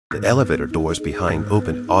The elevator doors behind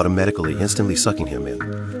open, automatically instantly sucking him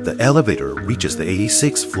in. The elevator reaches the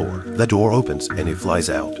 86th floor. The door opens and he flies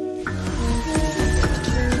out.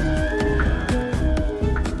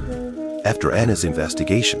 After Anna's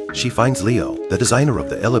investigation, she finds Leo, the designer of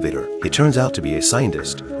the elevator. He turns out to be a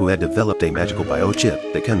scientist who had developed a magical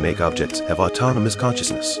biochip that can make objects have autonomous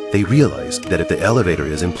consciousness. They realize that if the elevator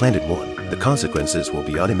is implanted one, the consequences will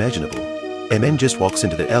be unimaginable. A man just walks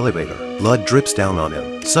into the elevator. Blood drips down on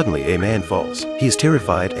him. Suddenly, a man falls. He is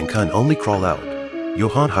terrified and can only crawl out.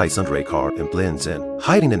 Johann hides under a car and blends in.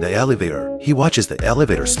 Hiding in the elevator, he watches the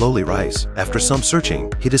elevator slowly rise. After some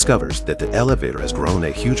searching, he discovers that the elevator has grown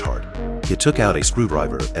a huge heart. He took out a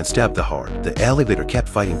screwdriver and stabbed the heart. The elevator kept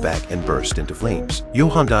fighting back and burst into flames.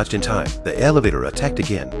 Johann dodged in time. The elevator attacked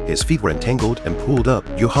again. His feet were entangled and pulled up.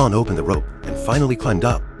 Johann opened the rope and finally climbed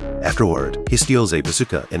up. Afterward, he steals a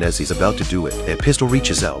bazooka, and as he's about to do it, a pistol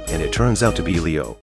reaches out and it turns out to be Leo.